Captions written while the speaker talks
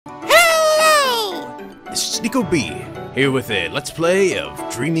This is NicoB, here with a Let's Play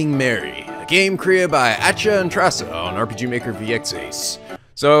of Dreaming Mary, a game created by Accha and Trass on RPG Maker VX Ace.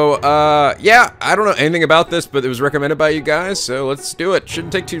 So, yeah, I don't know anything about this, but it was recommended by you guys, so let's do it.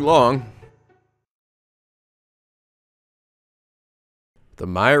 Shouldn't take too long. The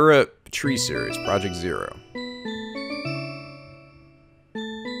Myra Tree Series, Project Zero.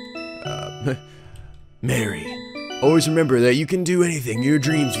 Mary, always remember that you can do anything in your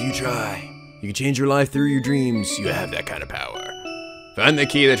dreams if you try. You can change your life through your dreams. You have that kind of power. Find the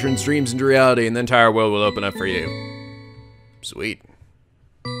key that turns dreams into reality, and the entire world will open up for you. Sweet.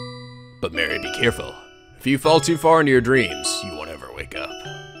 But Mary, be careful. If you fall too far into your dreams, you won't ever wake up.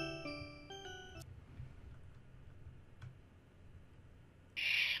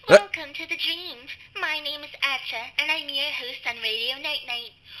 Welcome to the dreams. My name is Accha, and I'm your host on Radio Night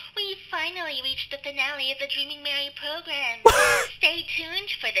Night. We've finally reached the finale of the Dreaming Mary program. Stay tuned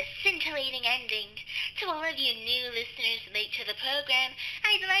for the scintillating ending. To all of you new listeners late to the program,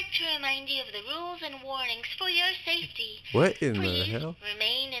 I'd like to remind you of the rules and warnings for your safety. What in Please the hell?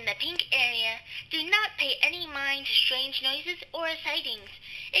 remain in the pink area. Do not pay any mind to strange noises or sightings.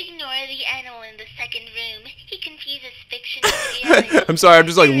 Ignore the animal in the second room. He confuses fiction with reality. I'm sorry, I'm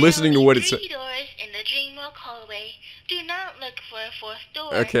just like There listening to will what be it says. 3 doors in the Dreamwalk hallway. Do not look for a 4th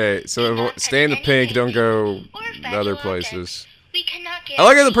door. Okay, Do so not stay in the touch pink, any don't go paintings or to other fragile objects. places. We cannot I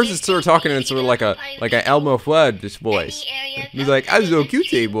like how the guarantee person's sort of talking in sort of like a Elmo Fudd voice. He's like, I'm so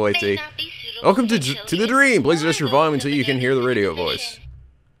cutesy, boy. Welcome to the dream. Please adjust your volume until you can hear the radio voice.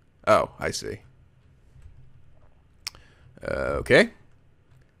 Oh, I see. Okay.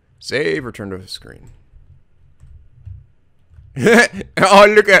 Save, return to the screen. Oh,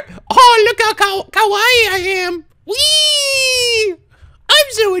 look how kawaii I am. Whee! I'm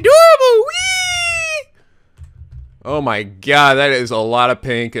so adorable. Whee! Oh my god, that is a lot of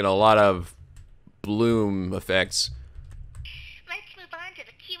pink and a lot of bloom effects. Let's move on to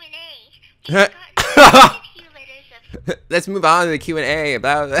the Q&A. Let's move on to the Q&A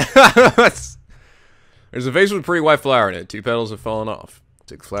about that. There's a vase with a pretty white flower in it. 2 petals have fallen off.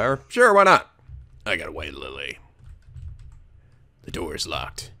 Take the flower? Sure, why not? I got a white lily. The door is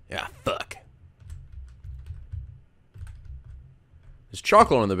locked. Yeah, fuck. There's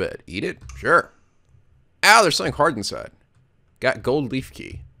chocolate on the bed. Eat it? Sure. Ow, there's something hard inside. Got gold leaf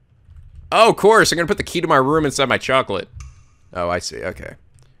key. Oh, of course. I'm going to put the key to my room inside my chocolate. Oh, I see. Okay.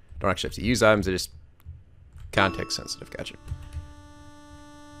 Don't actually have to use items. They're just context sensitive. Gotcha.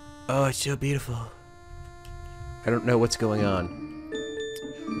 Oh, it's so beautiful. I don't know what's going on.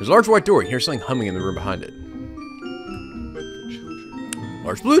 There's a large white door. You hear something humming in the room behind it.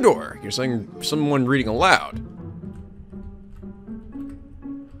 Large blue door. You hear someone reading aloud.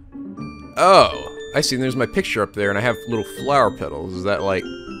 Oh, I see. There's my picture up there, and I have little flower petals. Is that like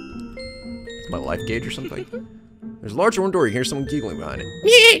my life gauge or something? There's a large one door. You hear someone giggling behind it.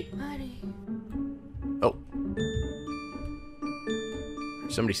 Oh.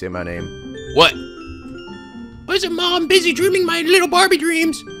 Somebody say my name. What? What's it, Mom? Busy dreaming my little Barbie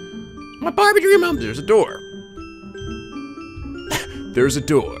dreams. My Barbie dream, Mom. There's a door. There's a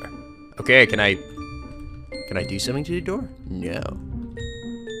door. Okay, can I do something to the door? No.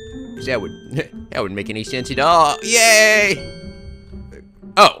 Cause that wouldn't make any sense at all. Yay!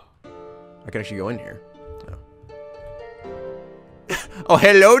 Oh. I can actually go in here. Oh. Oh,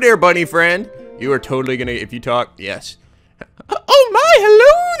 hello there, bunny friend. You are totally gonna, if you talk, yes. Oh my,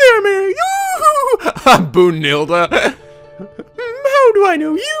 hello there, Mary. I'm Boonilda. How do I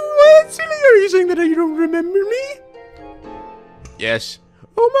know you? What, silly? Are you saying that you don't remember me? Yes.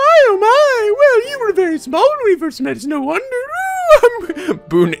 Oh my, well, you were very small when we first met, it's no wonder. Oh, I'm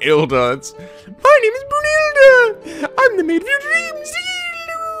Boonilda. My name is Boonilda. I'm the maid of your dreams.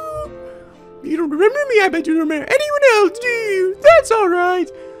 You don't remember me? I bet you don't remember anyone else, do you? That's alright.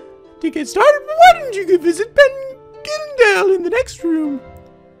 To get started, why don't you go visit Ben Gildell in the next room?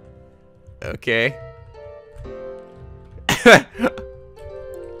 Okay.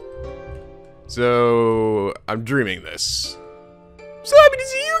 So, I'm dreaming this. So happy to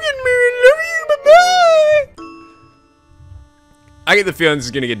see you again, Mary. Love you. Bye-bye. I get the feeling this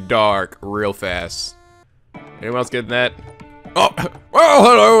is gonna get dark real fast. Anyone else getting that? Oh, well,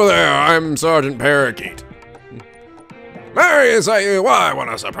 hello there. I'm Sergeant Parakeet. Mary, is that you? Why, what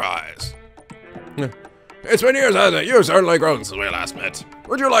a surprise. It's been years, hasn't it? You've certainly grown since we last met.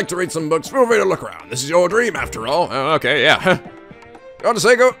 Would you like to read some books? Feel free to look around. This is your dream, after all. Okay, yeah. Got to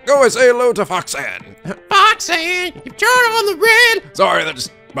say, go and say hello to Foxanne. Foxanne, you've turned on the red. Sorry, that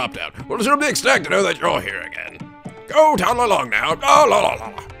just popped out. Well, it should be ecstatic to know that you're here again. Go toddle along now. Oh, la la la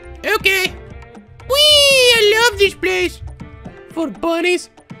la. Okay. Whee! I love this place. For the bunnies.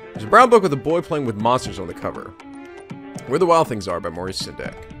 There's a brown book with a boy playing with monsters on the cover. Where the Wild Things Are by Maurice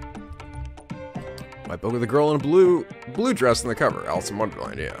Sendak. White book with a girl in a blue dress on the cover. Alice in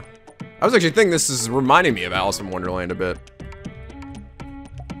Wonderland, yeah. I was actually thinking this is reminding me of Alice in Wonderland a bit.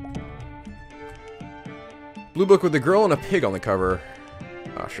 Blue book with a girl and a pig on the cover.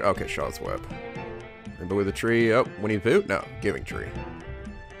 Oh, okay, Charlotte's Web. Rainbow with a tree. Oh, Winnie the Pooh? No, Giving Tree.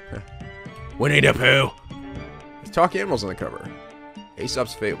 Winnie the Pooh! There's Talking Animals on the cover.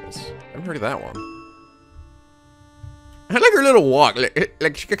 Aesop's Fables. I haven't heard of that one. I like her little walk.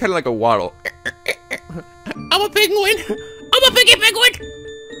 Like she got kind of like a waddle. I'm a penguin! I'm a piggy penguin!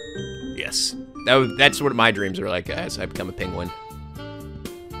 Yes. That's what my dreams are like, guys. I become a penguin.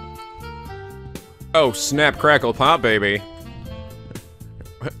 Oh, snap, crackle, pop, baby.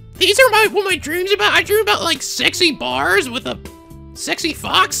 These are what my dreams about. I dream about, like, sexy bars with a sexy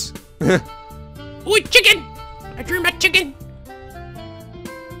fox. Ooh, chicken! I dream about chicken.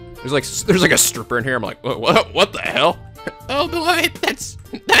 There's like a stripper in here. I'm like, what the hell? Oh boy,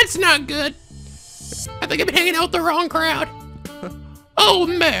 that's not good. I think I've been hanging out with the wrong crowd. Oh,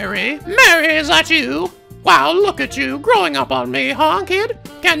 Mary, is that you? Wow, look at you, growing up on me, huh, kid?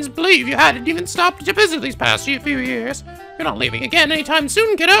 Can't believe you hadn't even stopped to visit these past few years. You're not leaving again anytime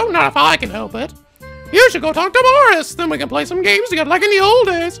soon, kiddo, not if I can help it. You should go talk to Morris, then we can play some games together like in the old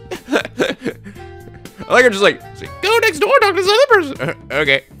days. I like her just like, go next door, talk to this other person.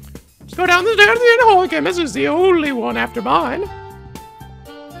 Okay. Just go down the stairs to the end hall, okay, this is the only one after mine.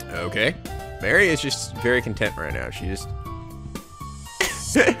 Okay. Mary is just very content right now. She just...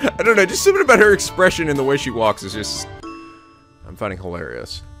 I don't know, just something about her expression and the way she walks is just... I'm finding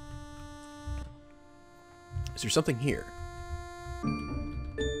hilarious. Is there something here?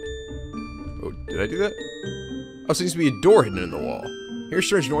 Oh, did I do that? Oh, seems to be a door hidden in the wall. Here's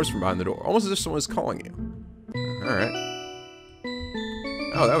strange noise from behind the door. Almost as if someone is calling you. Alright.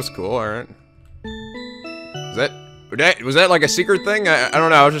 Oh, that was cool, alright. Was that like a secret thing? I don't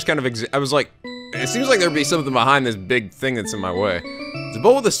know, I was just kind of, I was like, it seems like there'd be something behind this big thing that's in my way. It's a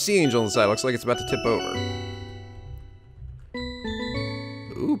bowl with a sea angel on the side, looks like it's about to tip over.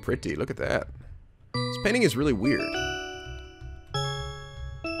 Ooh, pretty, look at that. This painting is really weird.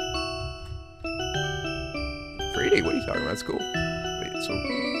 Pretty, what are you talking about? It's cool. Wait, so,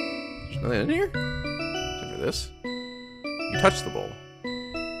 there's nothing in here? Except for this. You touched the bowl.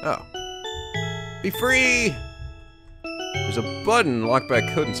 Oh. Be free! There's a button locked by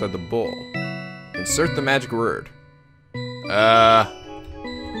a code inside the bowl. Insert the magic word.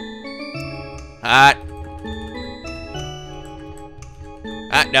 Hot.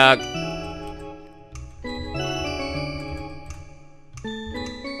 Hot dog.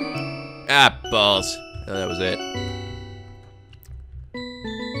 Ah, balls. Oh, that was it.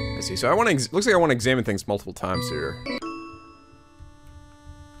 I see. So I want to. Looks like I want to examine things multiple times here.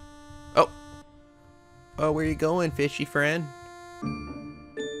 Oh. Oh, where you going, fishy friend?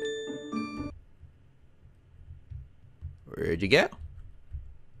 Where'd you go?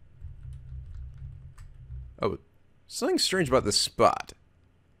 Oh, something strange about this spot.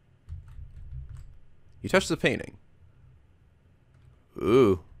 You touched the painting.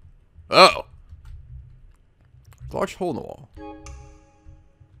 Ooh. Oh. Large hole in the wall.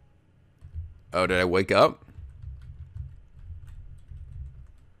 Oh, did I wake up?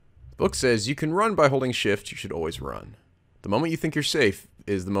 The book says you can run by holding shift. You should always run. The moment you think you're safe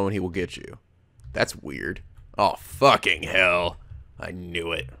is the moment he will get you. That's weird. Oh, fucking hell. I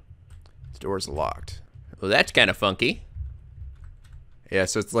knew it. This door's locked. Well, that's kind of funky. Yeah,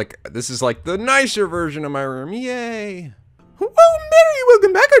 so it's like, this is like the nicer version of my room. Yay. Oh, Mary,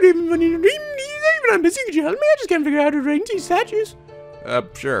 welcome back. I didn't even need to dream these. I'm busy. Could you help me? I just can't figure out how to arrange these statues.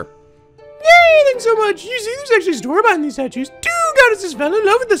 Sure. Yay, thanks so much. You see, there's actually a story behind these statues. Two goddesses fell in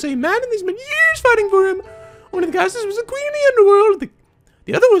love with the same man, and they spent years fighting for him. One of the goddesses was the queen of the underworld.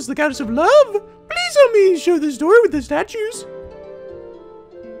 The other was the goddess of love. Please help me show the story with the statues.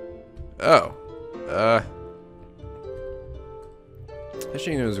 Oh.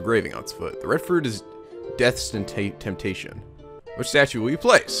 Actually, there's a engraving on its foot. The red fruit is death's temptation. Which statue will you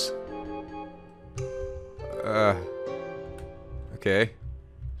place? Okay.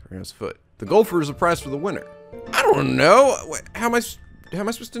 Sorry, on its foot. The gold fruit is a prize for the winner. I don't know. How am I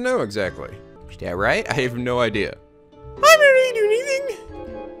supposed to know exactly? Is that right? I have no idea. I'm not ready to do anything.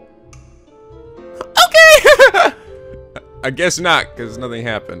 Okay. I guess not, because nothing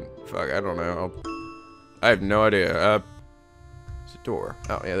happened. Fuck, I don't know. I have no idea. It's a door.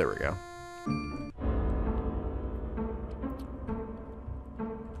 Oh, yeah, there we go.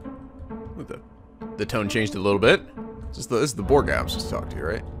 The tone changed a little bit. This is the Borg guy I'm supposed to talk to,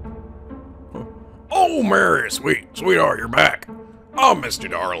 right? Oh, Mary, sweetheart, you're back. Oh, Mr.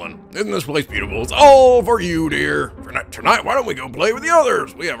 Darling, isn't this place beautiful? It's all for you, dear. For tonight, why don't we go play with the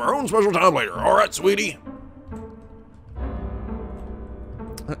others? We have our own special time later. All right, sweetie?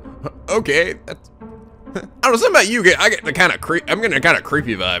 Okay, that's... I don't know, something about you, I get the kind of I'm getting a kind of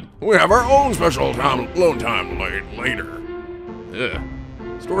creepy vibe. We have our own special time, alone time later. Ugh.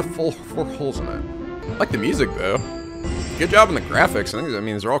 Store full 4 holes in it. I like the music, though. Good job on the graphics. I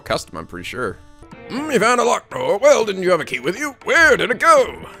mean, these are all custom, I'm pretty sure. You found a locked door. Well, didn't you have a key with you? Where did it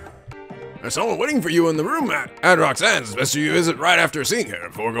go? There's someone waiting for you in the room, Matt. At Roxanne's. It's best you visit right after seeing her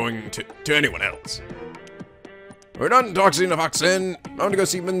before going to anyone else. We're done talking to Roxanne. I'm going to go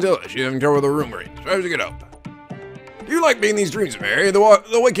see Mandela. She's having trouble with her room rate. Try to get up. Do you like being these dreams, Mary?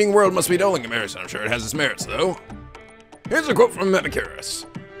 The waking world must be dulling, Mary. I'm sure it has its merits, though. Here's a quote from Epicurus.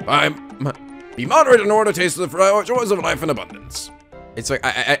 Be moderate in order to taste the joys of life in abundance. It's like,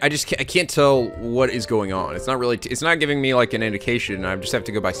 I can't tell what is going on. It's not really, it's not giving me like an indication. I just have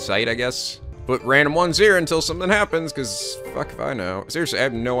to go by sight, I guess. Put random ones here until something happens, because fuck if I know. Seriously, I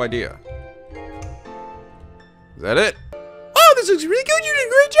have no idea. Is that it? Oh, this looks really good. You did a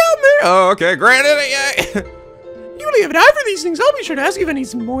great job, man. Oh, okay. Granted, yeah. You really have an eye for these things. I'll be sure to ask if I need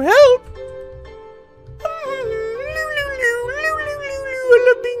some more help.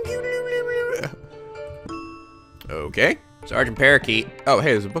 Okay. Sergeant Parakeet. Oh,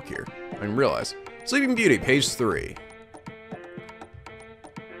 hey, there's a book here. I didn't realize. Sleeping Beauty, page 3.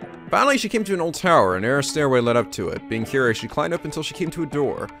 Finally, she came to an old tower. A narrow stairway led up to it. Being curious, she climbed up until she came to a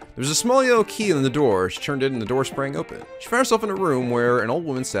door. There was a small yellow key in the door. She turned it and the door sprang open. She found herself in a room where an old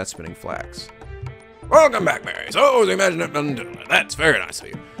woman sat spinning flax. Welcome back, Mary. So, imagine it until that's very nice of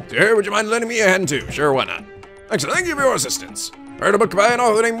you. So here, would you mind lending me a hand too? Sure, why not? Excellent, thank you for your assistance. I read a book by an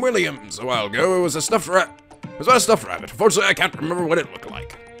author named Williams a while ago. It was a stuffed rat. It was about a stuffed rabbit. Unfortunately, I can't remember what it looked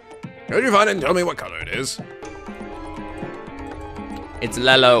like. Could you find it and tell me what color it is? It's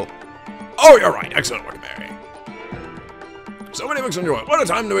yellow. Oh, you're right. Excellent work, Mary. So many books to enjoy. What a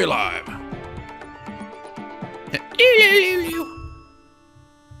time to be alive.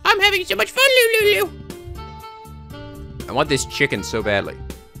 I'm having so much fun, Lulu. I want this chicken so badly.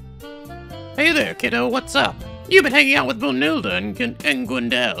 Hey there, kiddo. What's up? You've been hanging out with Brunilda and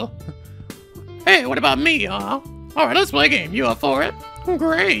Gwendel. Hey, what about me, huh? Alright, let's play a game. You up for it?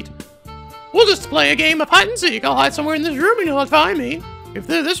 Great. We'll just play a game of hide and seek. I'll hide somewhere in this room and you'll find me. If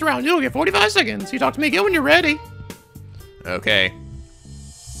they're this round, you'll get 45 seconds. You talk to me again when you're ready. Okay.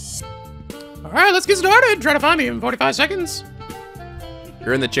 Alright, let's get started. Try to find me in 45 seconds.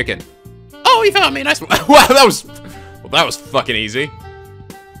 You're in the chicken. Oh, you found me. Nice. Wow, that was fucking easy.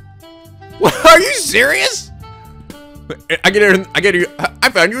 Are you serious? I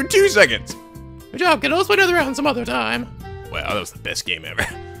found you in 2 seconds. Good job, kiddo. Let's play another round some other time. Wow, that was the best game ever.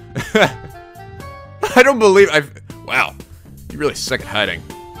 I don't believe wow. You really suck at hiding.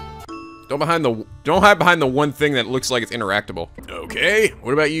 Don't hide behind the one thing that looks like it's interactable. Okay,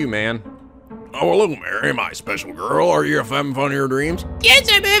 what about you, man? Oh, hello, Mary, my special girl. Are you having fun in your dreams? Yes,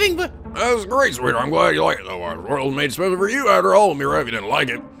 I'm having fun. That's great, sweetheart. I'm glad you like it, though. Our world made special for you. After all, me right if you didn't like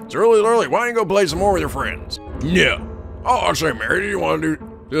it. It's really early. Why don't you go play some more with your friends? Yeah. Oh, I'll say, Mary, do you want to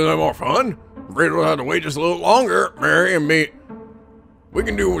do that more fun? I'm afraid we'll have to wait just a little longer. Mary and me, we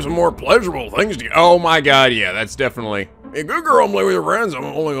can do some more pleasurable things together. Oh my god, yeah, that's definitely... Hey, good girl, play with your friends. I'm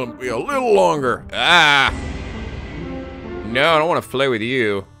only going to be a little longer. Ah. No, I don't want to play with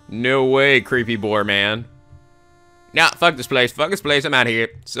you. No way, creepy boar man. Nah, fuck this place. Fuck this place. I'm out of here.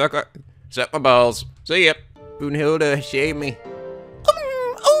 Suck my balls. See ya. Brunhilde, shave me.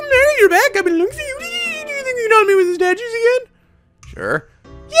 Oh, Mary, you're back. I've been looking for you. Do you think you can help me with the statues again? Sure.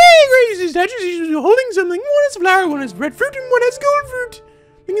 Yay, great. These statues are holding something. One has flower, one has red fruit, and one has gold fruit.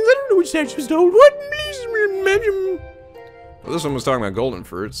 Because I don't know which statue is to hold what. Please, well, this one was talking about golden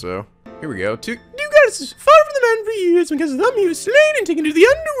fruit, so here we go. You goddess fought for the man for years, because of them he was slain and taken to the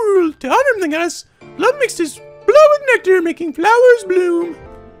underworld. To honor him, the goddess blood mixed his blood with nectar, making flowers bloom.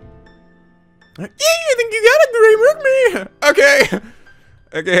 Yay, I think you got it, great work, me. Okay.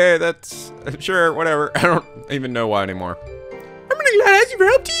 Okay, that's sure, whatever. I don't even know why anymore. I'm really glad I asked you for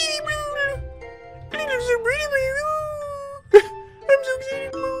help, T. Please look so pretty, I'm so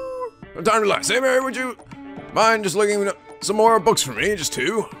excited. No time to relax. Hey, Mary, would you mind just looking at some more books for me? Just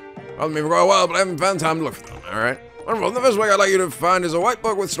 2. I've been for quite a while, but I haven't found time to look for them. All right. Wonderful. The first book I'd like you to find is a white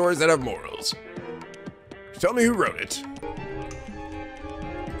book with stories that have morals. Tell me who wrote it.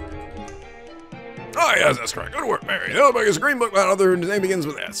 Oh, yes, that's correct. Good work, Mary. The other book is a green book by another whose name begins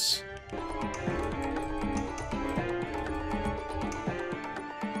with S.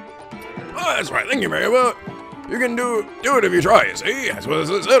 Oh, that's right. Thank you, Mary. Well, you can do it if you try, you see. That's what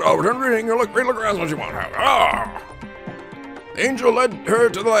it said. I'll return reading. You'll look around what you want. Ah. The angel led her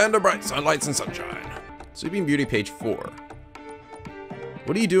to the land of bright sunlights and sunshine. Sleeping Beauty, page 4.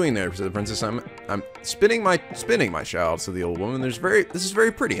 What are you doing there? said the princess. I'm spinning my child, said the old woman. This is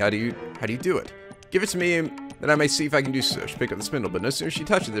very pretty. How do you do it? Give it to me, that I may see if I can do so. She picked up the spindle, but no sooner she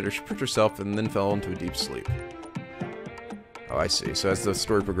touched it, she pricked herself and then fell into a deep sleep. Oh, I see. So as the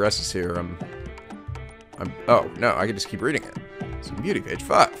story progresses here, oh no, I can just keep reading it. Sleeping Beauty, page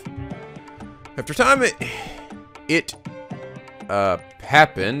 5. After time, it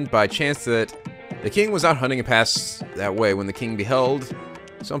happened by chance that the king was out hunting and passed that way when the king beheld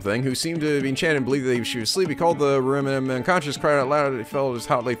something who seemed to be enchanted and believed that she was asleep. He called the room and unconscious, cried out loud. It felt as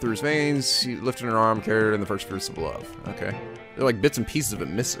hotly through his veins. He lifted her arm, carried her in the first fruits of love. Okay. There are like bits and pieces of it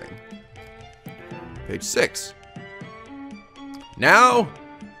missing. Page 6. Now,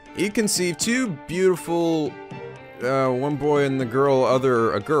 he conceived two beautiful, one boy and the girl,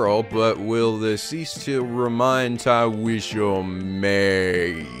 a girl, but will this cease to remind I wish you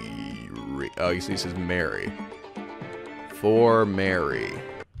Mary. Oh, you see, it says Mary. For Mary.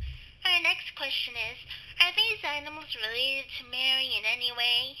 Our next question is, are these animals related to Mary in any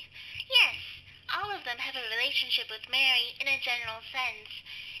way? Yes, all of them have a relationship with Mary in a general sense.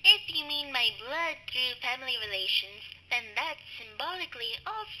 If you mean my blood through family relations, then that's symbolically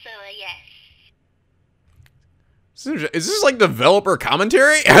also a yes. Is this like developer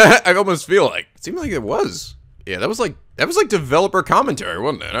commentary? I almost feel like. It seemed like it was. Yeah, that was like developer commentary,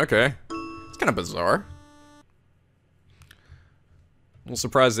 wasn't it? Okay. It's kind of bizarre. I'm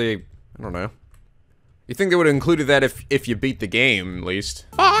surprised they, I don't know. You think they would have included that if you beat the game, at least.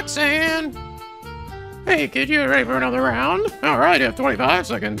 Foxan! Hey, kid, you ready for another round? Alright, you have 25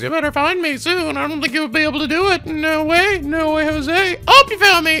 seconds. You better find me soon. I don't think you'll be able to do it. No way, Jose. Oh, you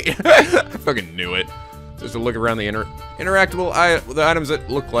found me! I fucking knew it. Just to look around the interactable the items that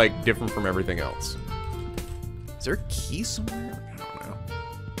look like different from everything else. Is there a key somewhere? I don't know.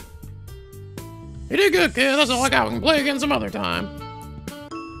 You did good, kid. That's all I got. We can play again some other time.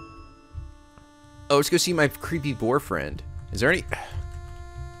 Oh, let's go see my creepy boar friend. Is there any...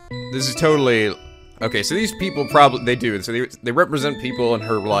 This is totally... Okay, so these people probably... They do. So they represent people in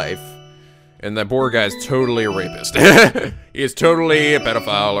her life. And that boar guy is totally a rapist. He is totally a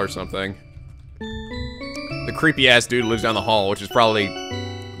pedophile or something. The creepy-ass dude lives down the hall, which is probably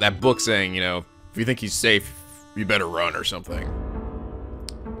that book saying, you know, if you think he's safe, you better run or something.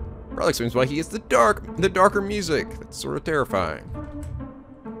 Probably explains why he gets the darker music. That's sort of terrifying.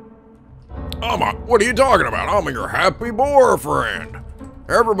 What are you talking about? I'm your happy boar friend.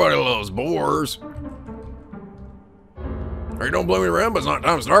 Everybody loves boars. Hey, don't blame me, Ren, but it's not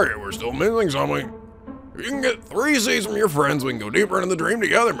time to start yet. We're still missing something. If you can get 3 seeds from your friends, we can go deeper into the dream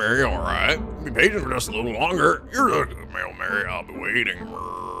together, Mary. All right. Be patient for just a little longer. You're a good male, Mary. I'll be waiting.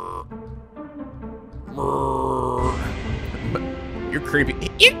 You're creepy.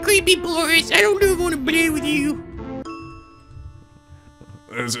 You're creepy, Boris. I don't want to play with you.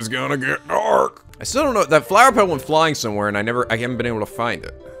 This is gonna get dark. I still don't know. That flower petal went flying somewhere, and I haven't been able to find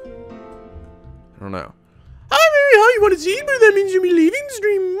it. I don't know. Hi, Mary. How you want to see? But that means you'll be leaving the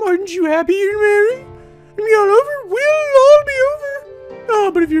stream. Aren't you happy, Mary? It'll be all over. We'll all be over.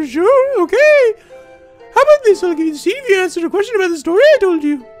 Oh, but if you're sure, okay. How about this? I'll give you the seed if you answer the question about the story I told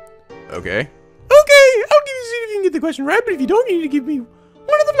you. Okay. Okay, I'll give you the seed if you can get the question right, but if you don't, you need to give me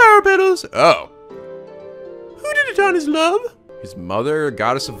one of the flower petals. Oh. Who did it on his love? His mother,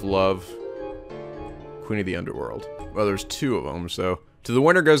 goddess of love, queen of the underworld. Well, there's 2 of them, so to the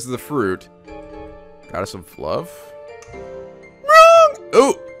winner goes the fruit. Goddess of love? Wrong!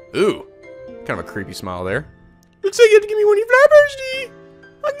 Ooh! Ooh. Kind of a creepy smile there. Looks like you have to give me one of your flower petals, D.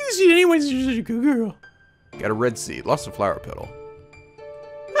 I'll give you the seed anyways, you're such a good girl. Got a red seed. Lost a flower petal.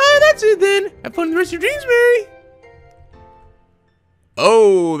 Ah, that's it then. Have fun in the rest of your dreams, Mary.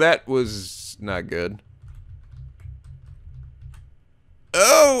 Oh, that was not good.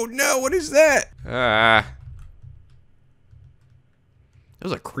 Oh, no, what is that? Ah. That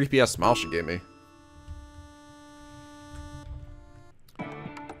was a creepy-ass smile she gave me.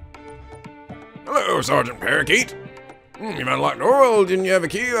 Hello, Sergeant Parakeet. You've unlocked the door. Well, didn't you have a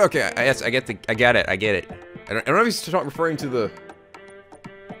key? Okay, yes, I get it. I get it. I don't know if he's referring to the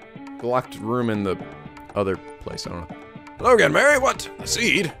locked room in the other place. I don't know. Hello again, Mary. What? The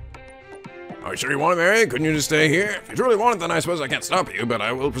seed? Are you sure you want it, Mary? Couldn't you just stay here? If you truly want it, then I suppose I can't stop you, but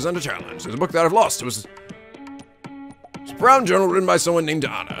I will present a challenge. There's a book that I've lost. It's a brown journal written by someone named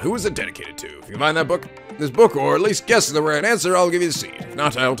Anna. Who was it dedicated to? If you find this book, or at least guess the right answer, I'll give you the seed. If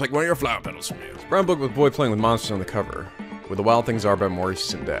not, I'll take one of your flower petals from you. It's a brown book with a boy playing with monsters on the cover. Where the Wild Things Are by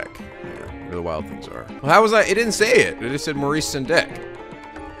Maurice Sendak. Yeah, where the Wild Things Are. Well, how was I? It didn't say it. It just said Maurice Sendak.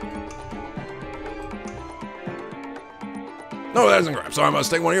 No, that isn't correct, so I must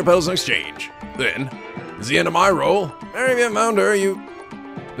take one of your petals in exchange. Then, it's the end of my role. Mary, if you haven't found her,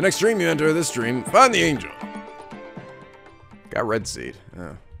 the next dream you enter this dream, find the angel. Got red seed.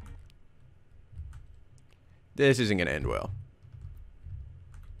 Oh. This isn't gonna end well.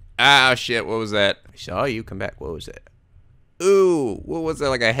 Ah, shit, what was that? I saw you come back. What was it? Ooh, what was that,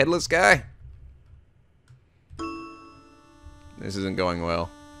 like a headless guy? This isn't going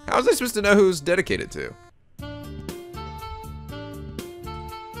well. How was I supposed to know who's dedicated to?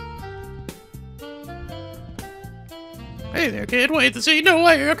 Hey there, kid. Wait, the seed? No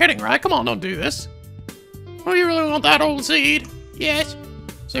way, you're kidding, right? Come on, don't do this. Oh, you really want that old seed? Yes.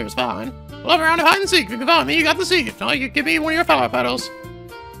 Seems fine. Well, I'm around to hide and seek. If you can find me, you got the seed. Now you give me one of your flower petals.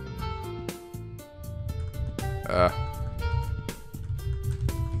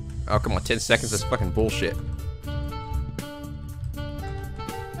 Oh, come on, 10 seconds, that's fucking bullshit.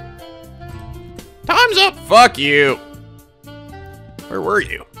 Time's up! Fuck you! Where were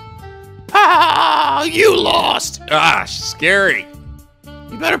you? Ah, you lost! Ah, scary.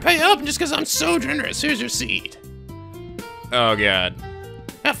 You better pay up just because I'm so generous. Here's your seed. Oh, God.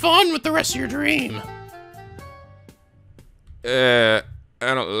 Have fun with the rest of your dream. I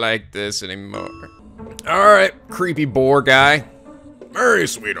don't like this anymore. Alright, creepy boar guy. Mary,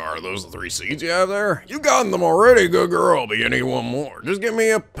 sweetheart, those are the 3 seeds you have there? You gotten them already, good girl, but you need one more. Just give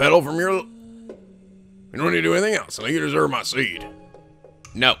me a petal from your... You don't need to do anything else. I think you deserve my seed.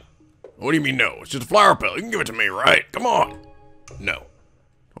 No. What do you mean no? It's just a flower petal. You can give it to me, right? Come on. No.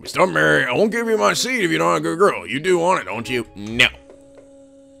 Don't be stubborn, Mary. I won't give you my seed if you don't have a good girl. You do want it, don't you? No.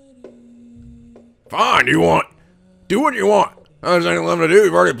 Fine, do what you want. There's anything left to do.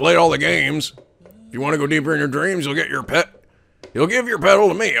 You've already played all the games. If you want to go deeper in your dreams, you'll get your pet. You'll give your petal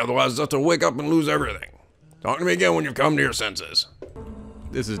to me, otherwise you'll have to wake up and lose everything. Talk to me again when you've come to your senses.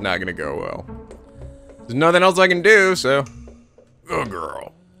 This is not gonna go well. There's nothing else I can do, so... Good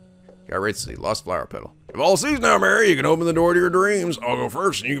girl. Got red seed, lost flower petal. If all seeds now, Mary, you can open the door to your dreams. I'll go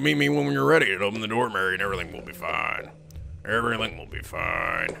first, and you can meet me when you're ready and open the door, Mary, and everything will be fine. Everything will be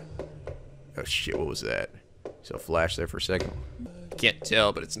fine. Oh shit, what was that? Saw a flash there for a second. Can't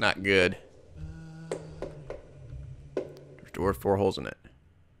tell, but it's not good. There's a door with 4 holes in it.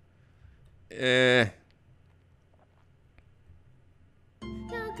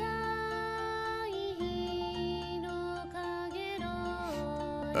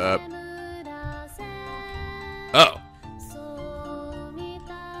 Oh.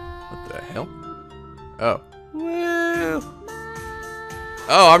 What the hell? Oh. Well.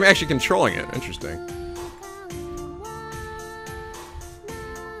 Oh, I'm actually controlling it. Interesting.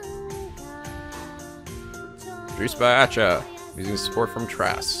 Produced by Accha, using support from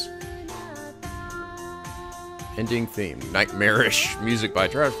Trass. Ending theme, nightmarish. Music by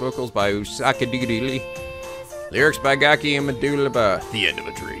Trass, vocals by Usaka Digidili. Lyrics by Gaki and Medulla by The End of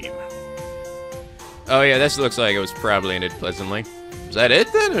a Dream. Oh yeah, this looks like it was probably ended pleasantly. Is that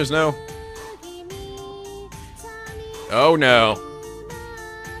it then? There's no... Oh no.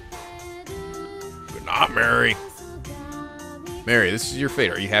 Good night, Mary. Mary, this is your fate.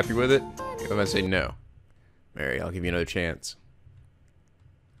 Are you happy with it? If I'm gonna say no. Mary, I'll give you another chance.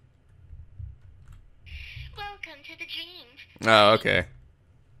 Welcome to the dream. Oh, okay.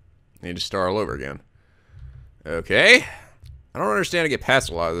 Need to start all over again. Okay. I don't understand to get past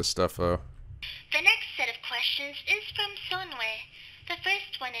a lot of this stuff, though. The next set of questions is from Sonwe. The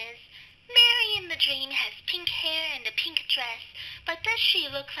first one is, Mary in the dream has pink hair and a pink dress, but does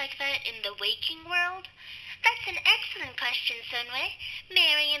she look like that in the waking world? That's an excellent question, Sonwe.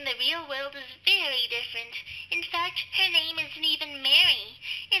 Mary in the real world is very different. In fact, her name isn't even Mary.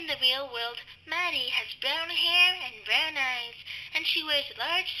 In the real world, Maddie has brown hair and brown eyes, and she wears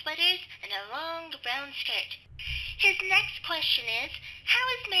large sweaters and a long brown skirt. His next question is, how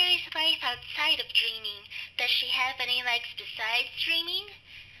is Mary's life outside of dreaming? Does she have any likes besides dreaming?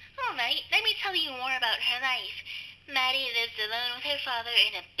 Alright, let me tell you more about her life. Maddie lives alone with her father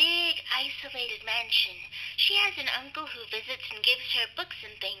in a big, isolated mansion. She has an uncle who visits and gives her books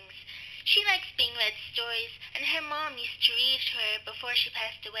and things. She likes being read stories, and her mom used to read to her before she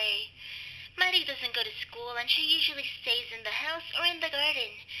passed away. Maddie doesn't go to school, and she usually stays in the house or in the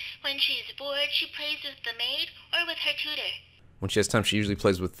garden. When she's bored, she plays with the maid or with her tutor. When she has time, she usually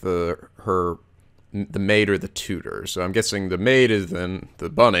plays with the maid or the tutor. So I'm guessing the maid is then the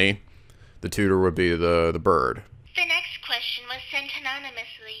bunny. The tutor would be the bird. The next question was sent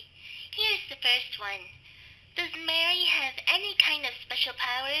anonymously. Here's the first one. Does Mary have any kind of special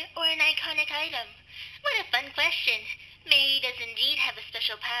power or an iconic item? What a fun question. Mary does indeed have a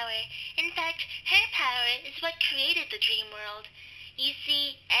special power. In fact, her power is what created the dream world. You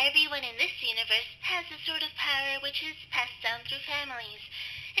see, everyone in this universe has a sort of power which is passed down through families.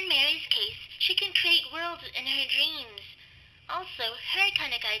 In Mary's case, she can create worlds in her dreams. Also, her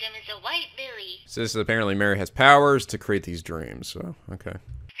iconic item is a white lily. So this is apparently Mary has powers to create these dreams, so, okay.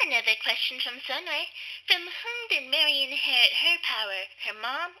 Another question from Sunray. From whom did Mary inherit her power, her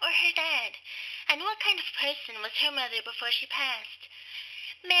mom or her dad? And what kind of person was her mother before she passed?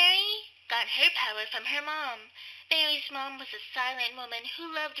 Mary got her power from her mom. Mary's mom was a silent woman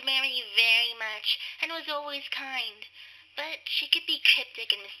who loved Mary very much and was always kind. But she could be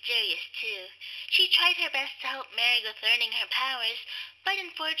cryptic and mysterious, too. She tried her best to help Mary with learning her powers, but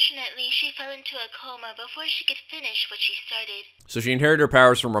unfortunately she fell into a coma before she could finish what she started. So she inherited her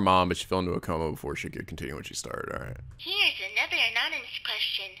powers from her mom, but she fell into a coma before she could continue what she started, alright. Here's another anonymous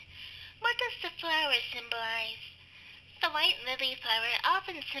question. What does the flower symbolize? The white lily flower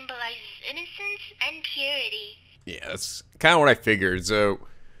often symbolizes innocence and purity. Yeah, that's kind of what I figured. So,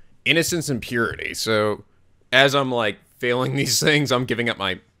 innocence and purity. So, as I'm, like, failing these things, I'm giving up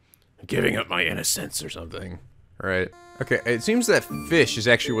my innocence or something, right? Okay, it seems that fish is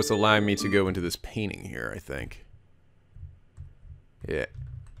actually what's allowing me to go into this painting here, I think. Yeah.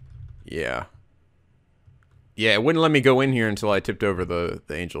 Yeah. Yeah, it wouldn't let me go in here until I tipped over the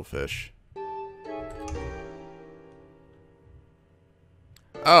angelfish.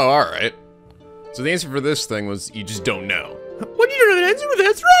 Oh, alright. So the answer for this thing was, you just don't know. What do you know the answer?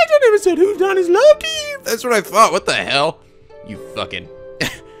 That's right, I never said who's done his love to you. That's what I thought, what the hell? You fucking...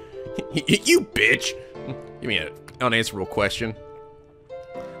 you bitch. Give me an unanswerable question.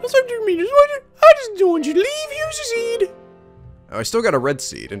 What's up to me? I just don't want you to leave, use a seed. Oh, I still got a red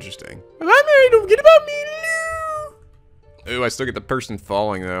seed, interesting. If I'm married, don't forget about me, Lou. Ooh, I still get the person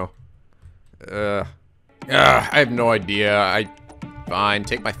falling, though. I have no idea, Fine,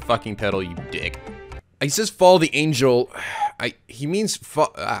 take my fucking pedal, you dick. He says follow the angel. He means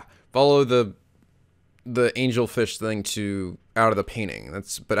follow the angelfish thing to out of the painting.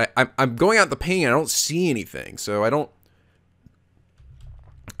 But I'm going out the painting. I don't see anything, so I don't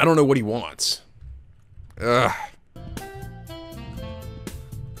know what he wants. Ugh.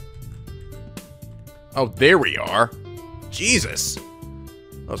 Oh, there we are. Jesus,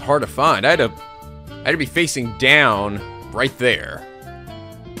 that was hard to find. I had to be facing down right there.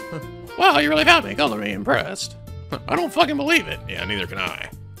 Wow, you really found me. Colorly impressed. I don't fucking believe it. Yeah, neither can I.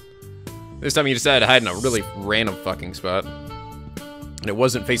 This time you decided to hide in a really random fucking spot. And it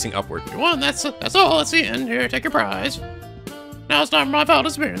wasn't facing upward. You won, that's all. That's the end. Here, take your prize. Now it's time for my final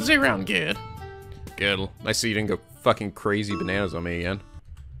experience. See you around, kid. Good. Nice to see you didn't go fucking crazy bananas on me again.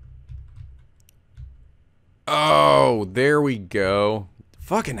 Oh, there we go.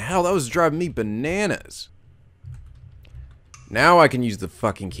 Fucking hell, that was driving me bananas. Now I can use the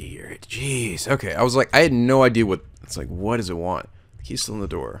fucking key here. Jeez. Okay, I was like, I had no idea what... It's like, what does it want? The key's still in the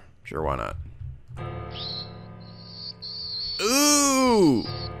door. Sure, why not? Ooh!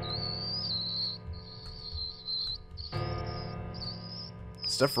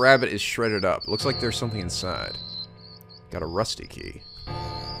 Stuffed rabbit is shredded up. Looks like there's something inside. Got a rusty key.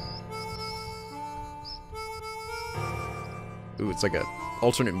 Ooh, it's like a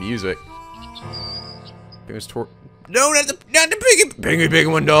alternate music. No, not the piggy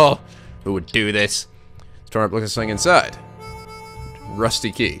one doll. Who would do this? Turn up, look at something inside.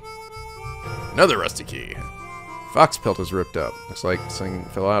 Rusty key. Another rusty key. Fox pelt is ripped up. Looks like something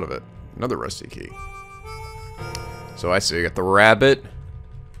fell out of it. Another rusty key. So I see. You got the rabbit.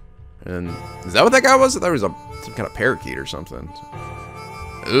 And is that what that guy was? I thought it was some kind of parakeet or something.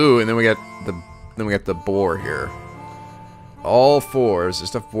 Ooh, and then we got the boar here. All four. There's a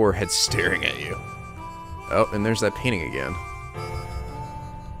stuffed boar head staring at you. Oh, and there's that painting again.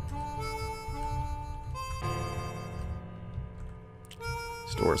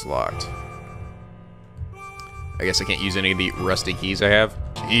 Store's locked. I guess I can't use any of the rusty keys I have.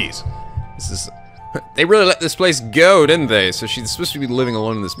 Jeez. This is... They really let this place go, didn't they? So she's supposed to be living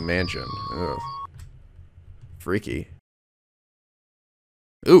alone in this mansion. Ugh. Freaky.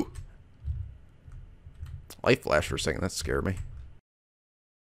 Ooh. Light flash for a second. That scared me.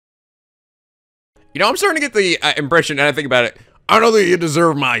 You know, I'm starting to get the impression, and I think about it, I don't think you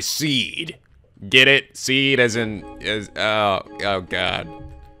deserve my seed. Get it? Seed as in... oh, God.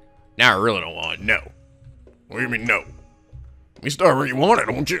 Now I really don't want it. No. What do you mean, no? You start where you want it,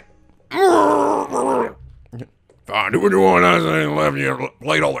 don't you? Fine, do what you want. I ain't left. You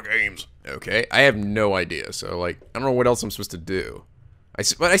played all the games. Okay, I have no idea. So, like, I don't know what else I'm supposed to do.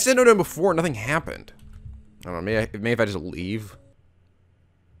 But I said no to him before. Nothing happened. I don't know. Maybe if I just leave.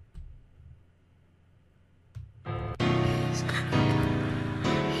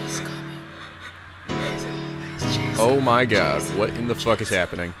 Oh my god, what in the fuck is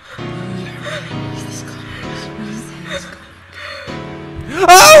happening?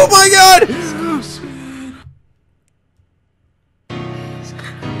 Oh my god!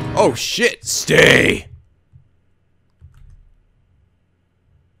 Oh shit, stay!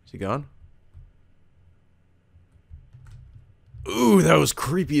 Is he gone? Ooh, that was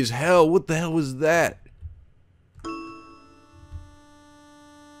creepy as hell. What the hell was that?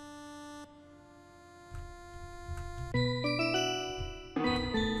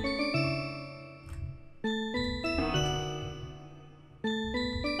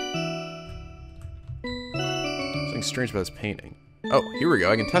 Something strange about this painting. Oh, here we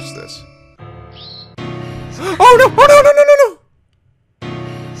go. I can touch this. Oh no! Oh no! No! No! No! No!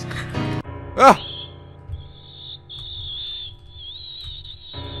 Ah!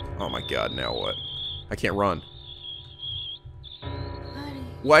 Oh my god! Now what? I can't run.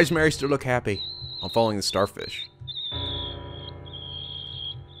 Why does Mary still look happy? I'm following the starfish.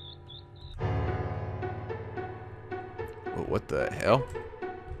 Oh, what the hell?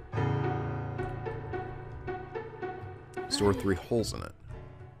 Store 3 holes in it.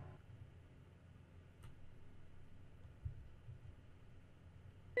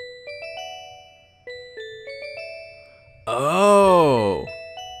 Oh!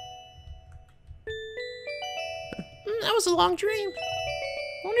 That was a long dream.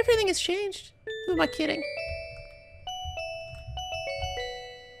 I wonder if anything has changed. Who am I kidding?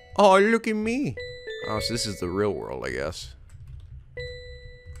 Oh, look at me! Oh, so this is the real world, I guess.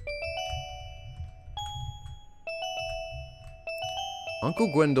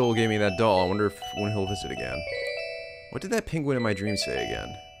 Uncle Gwendol gave me that doll. I wonder when he'll visit again. What did that penguin in my dream say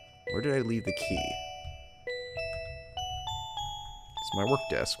again? Where did I leave the key? It's my work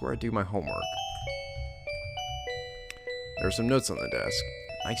desk, where I do my homework. There are some notes on the desk.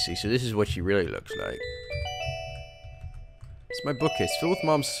 I see, so this is what she really looks like. It's my bookcase, filled with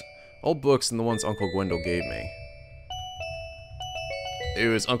Mom's old books and the ones Uncle Gwendol gave me. It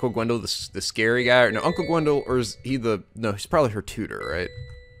was Uncle Gwendol, the scary guy? No, Uncle Gwendol, or is he the... No, he's probably her tutor, right?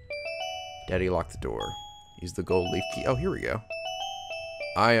 Daddy locked the door. Use the gold leaf key. Oh, here we go.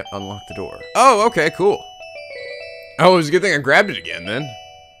 I unlocked the door. Oh, okay, cool. Oh, it was a good thing I grabbed it again, then.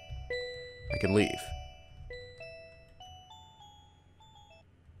 I can leave.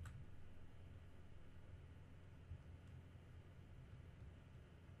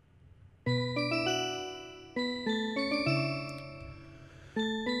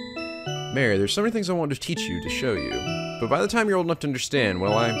 Mary, there's so many things I wanted to teach you, to show you. But by the time you're old enough to understand,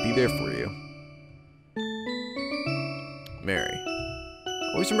 will I be there for you? Mary.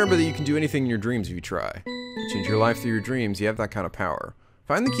 Always remember that you can do anything in your dreams if you try. You change your life through your dreams, you have that kind of power.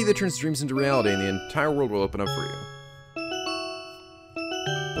 Find the key that turns dreams into reality and the entire world will open up for you.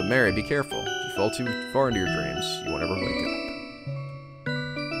 But Mary, be careful. If you fall too far into your dreams, you won't ever wake up.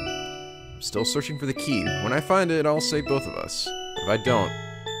 I'm still searching for the key. When I find it, I'll save both of us. If I don't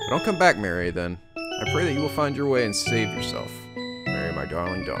come back, Mary, then I pray that you will find your way and save yourself. Mary, my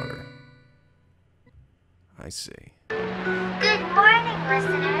darling daughter. I see. Good morning,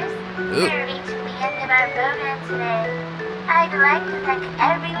 listeners. We're reaching the end of our program today. I'd like to thank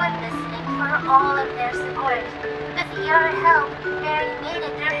everyone listening for all of their support. With your help, Mary made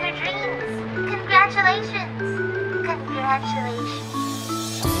it through her dreams. Congratulations! Congratulations.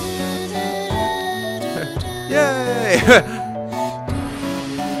 Yay!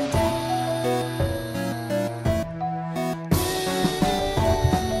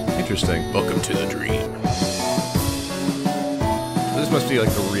 Interesting. Welcome to the dream. This must be like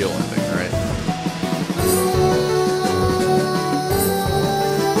the real ending, right?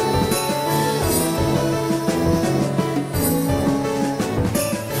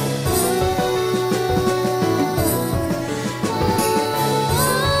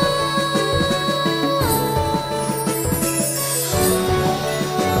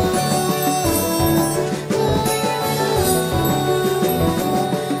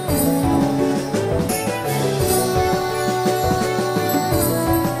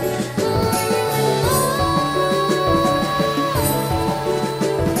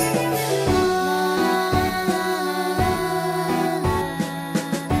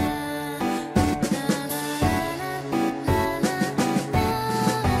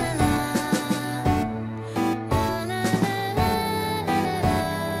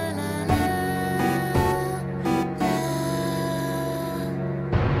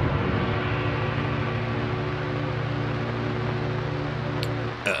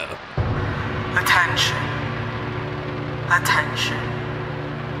 Attention. Attention.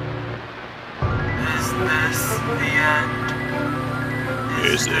 Is this the end?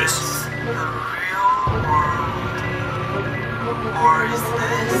 Is this the real Or is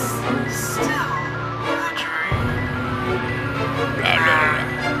this still a dream?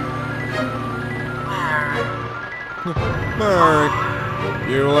 Mary.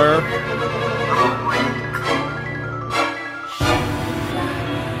 Bueller.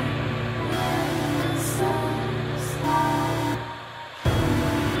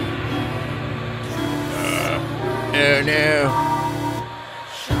 Oh no.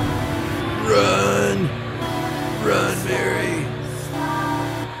 Run! Run, Mary.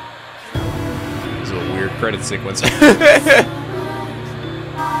 This is a weird credit sequence. It's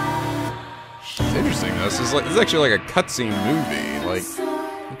interesting though. This is actually like a cutscene movie. Like,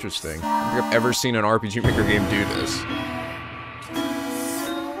 interesting. I don't think I've ever seen an RPG Maker game do this.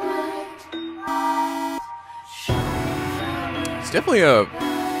 It's definitely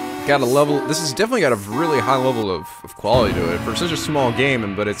got a level. This has definitely got a really high level of quality to it for such a small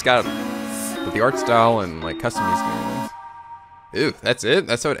game, but it's got the art style and like customization. Ew, that's it?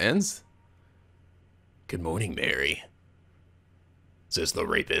 That's how it ends? Good morning, Mary, says the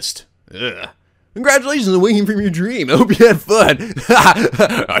rapist. Ugh. Congratulations on waking from your dream. I hope you had fun.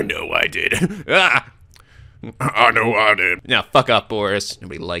 I know I did. I know I did. Now fuck off, Boris.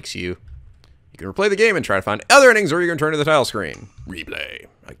 Nobody likes you. You can replay the game and try to find other endings, or you can turn to the title screen. Replay,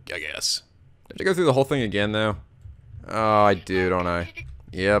 I guess. Did I go through the whole thing again, though? Oh, I do, don't I?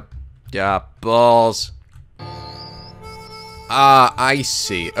 Yep. Yeah, balls. Ah, I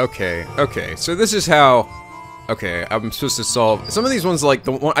see. Okay, okay. So this is how... Okay, I'm supposed to solve... Some of these ones, like,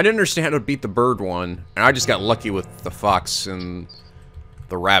 the one... I didn't understand how to beat the bird one, and I just got lucky with the fox and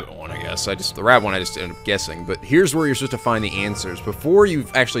the rabbit one, I guess. The rabbit one I just ended up guessing. But here's where you're supposed to find the answers. Before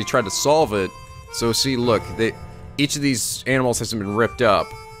you've actually tried to solve it... So, see, look, each of these animals hasn't been ripped up,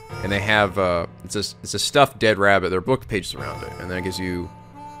 and they have, it's a stuffed dead rabbit. There are book pages around it, and then it gives you...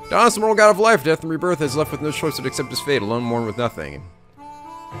 Daunus, the mortal god of life, death, and rebirth, is left with no choice but to accept his fate, alone mourn with nothing.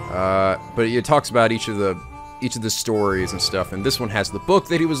 But it talks about each of the stories and stuff, and this one has the book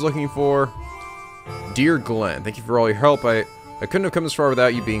that he was looking for. Dear Glenn, thank you for all your help. I couldn't have come this far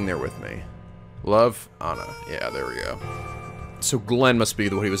without you being there with me. Love, Anna. Yeah, there we go. So Glenn must be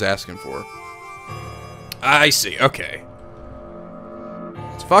what he was asking for. I see, okay.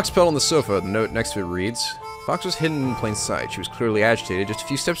 It's Fox Pelt on the sofa. The note next to it reads, Fox was hidden in plain sight. She was clearly agitated, just a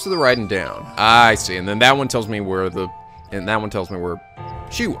few steps to the right and down. I see, and then that one tells me where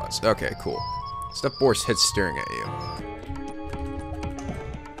she was. Okay, cool. Step Boris' head staring at you.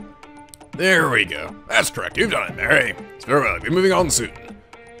 There we go. That's correct. You've done it, Mary. It's very well. I'll be moving on soon.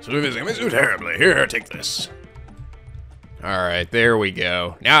 So we're visiting me so terribly. Here, take this. Alright, there we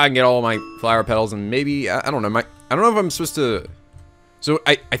go. Now I can get all my flower petals and maybe, I don't know, I don't know if I'm supposed to... So,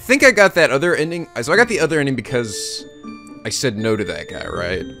 I think I got that other ending. So I got the other ending because I said no to that guy,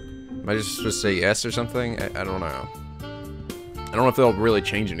 right? Am I just supposed to say yes or something? I don't know. I don't know if they'll really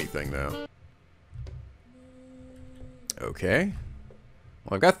change anything, though. Okay.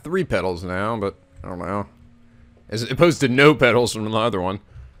 Well, I've got 3 petals now, but I don't know. As opposed to no petals from the other one.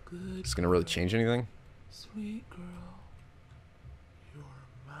 It's gonna really change anything? Sweet girl, you're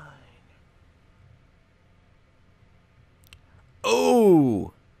mine.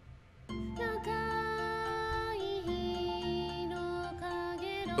 Oh!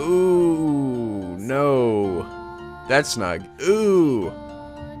 Ooh, no. That's not... Ooh.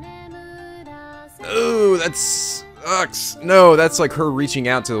 Ooh, that sucks. No, that's like her reaching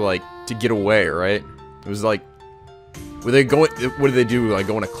out to get away, right? It was like... Were they going... What did they do? Like,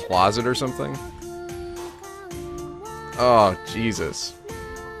 go in a closet or something? Oh, Jesus.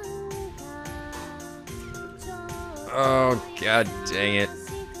 Oh, god dang it.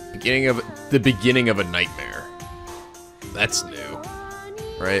 The beginning of a nightmare. That's new.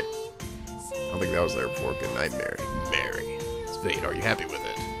 Right? I don't think that was there before. Good night, Mary. Mary. It's fate. Are you happy with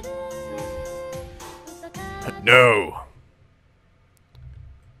it? No.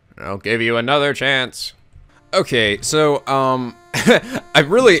 I'll give you another chance. Okay, so, I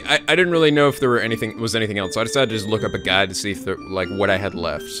didn't really know if there was anything else, so I decided to just look up a guide to see if there, what I had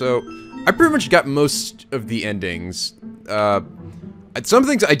left. So, I pretty much got most of the endings. Some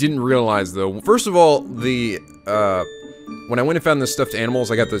things I didn't realize, though. First of all, when I went and found the stuffed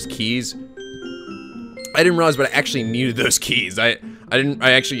animals, I got those keys. I didn't realize, but I actually needed those keys. I ended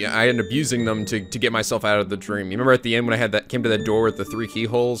up using them to get myself out of the dream. You remember at the end when I came to that door with the 3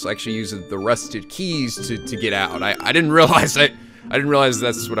 keyholes? I actually used the rusted keys to get out. I didn't realize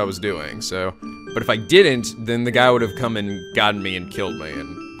that's what I was doing, so. But if I didn't, then the guy would have come and gotten me and killed me.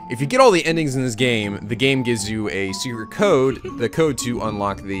 And if you get all the endings in this game, the game gives you a secret code, the code to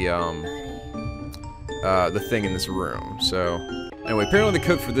unlock the thing in this room. So, Anyway, apparently the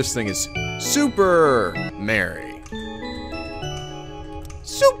code for this thing is Super Mary.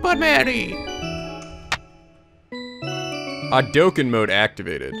 Super Mary. Hadouken mode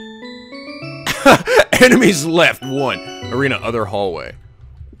activated. Enemies left 1. Arena other hallway.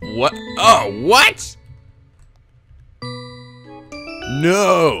 What? Oh, what?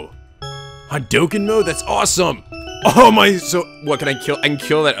 No. Hadouken mode? That's awesome. Oh my, so what can I kill? I can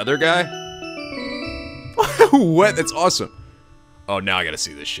kill that other guy? What? That's awesome. Oh, now I gotta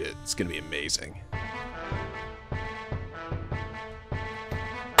see this shit. It's gonna be amazing.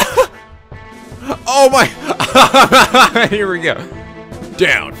 Oh my! Here we go.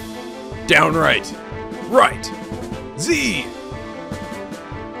 Down. Down right. Right. Z.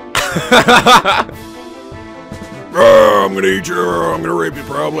 I'm gonna eat you. I'm gonna rape you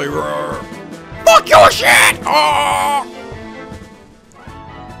probably. Fuck your shit! Oh!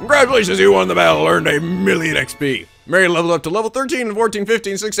 Congratulations, you won the battle. Earned 1,000,000 XP. Mary leveled up to level 13 and 14,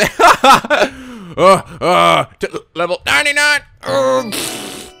 15, 16. Level 99.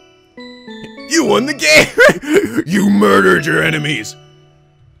 You won the game! You murdered your enemies!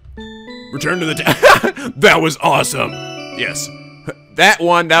 Return to the town. That was awesome! Yes. That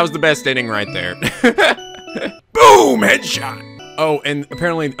was the best ending right there. Boom! Headshot! Oh, and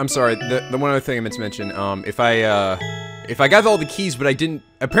apparently, I'm sorry, the one other thing I meant to mention, if I got all the keys, but I didn't,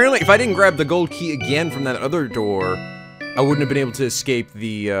 apparently, if I didn't grab the gold key again from that other door, I wouldn't have been able to escape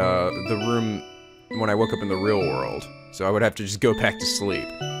the room when I woke up in the real world. So I would have to just go back to sleep.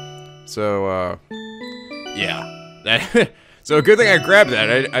 So, yeah. So good thing I grabbed that.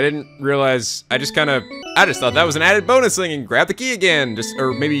 I didn't realize, I just thought that was an added bonus thing and grab the key again.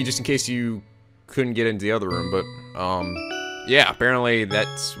 Or maybe just in case you couldn't get into the other room, but, yeah, apparently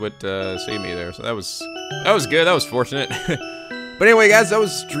that's what, saved me there. So that was good, that was fortunate. But anyway, guys, that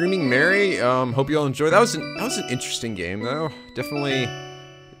was Dreaming Mary. Hope you all enjoyed. That was an interesting game, though. Definitely,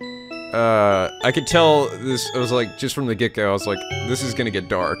 I could tell this, I was like, just from the get-go, I was like, this is gonna get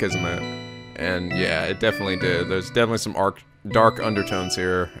dark, isn't it? And yeah, it definitely did. There's definitely some dark undertones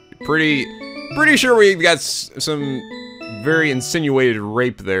here. Pretty sure we've got some very insinuated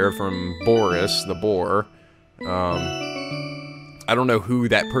rape there from Boris, the boar. I don't know who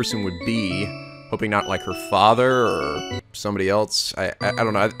that person would be. Hoping not like her father or somebody else. I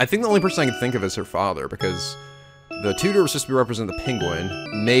don't know. I think the only person I can think of is her father, because the tutor was supposed to represent the penguin.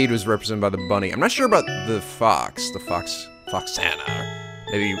 Maid was represented by the bunny. I'm not sure about the fox. The foxana.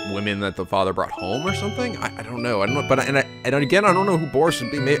 Maybe women that the father brought home or something. I don't know. But again, I don't know who Boris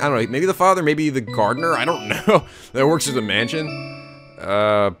would be. Maybe, I don't know. Maybe the father. Maybe the gardener. I don't know. That works at the mansion.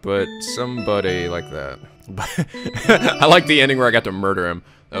 But somebody like that. I like the ending where I got to murder him.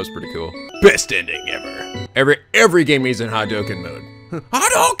 That was pretty cool. Best ending ever. Every game needs in Hadouken mode.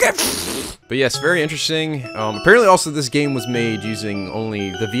 Hadouken! But yes, very interesting. Apparently also this game was made using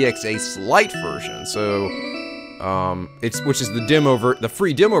only the VXA Lite version. So which is the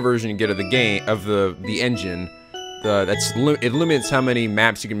free demo version you get of the game of the engine. It limits how many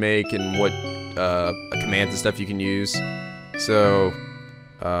maps you can make and what commands and stuff you can use. So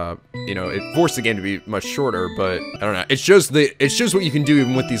you know, it forced the game to be much shorter, but I don't know. It shows what you can do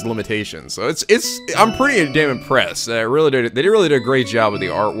even with these limitations. So I'm pretty damn impressed. They really did a great job with the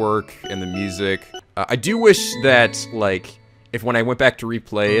artwork and the music. I do wish that, like, if when I went back to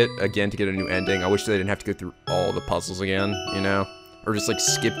replay it again to get a new ending, I wish that I didn't have to go through all the puzzles again, you know, or just like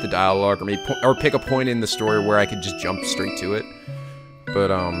skip the dialogue, or maybe pick a point in the story where I could just jump straight to it. But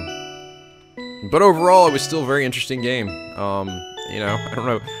overall, it was still a very interesting game. You know, I don't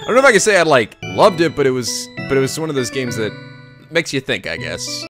know if I can say I like loved it, but it was one of those games that makes you think, I guess.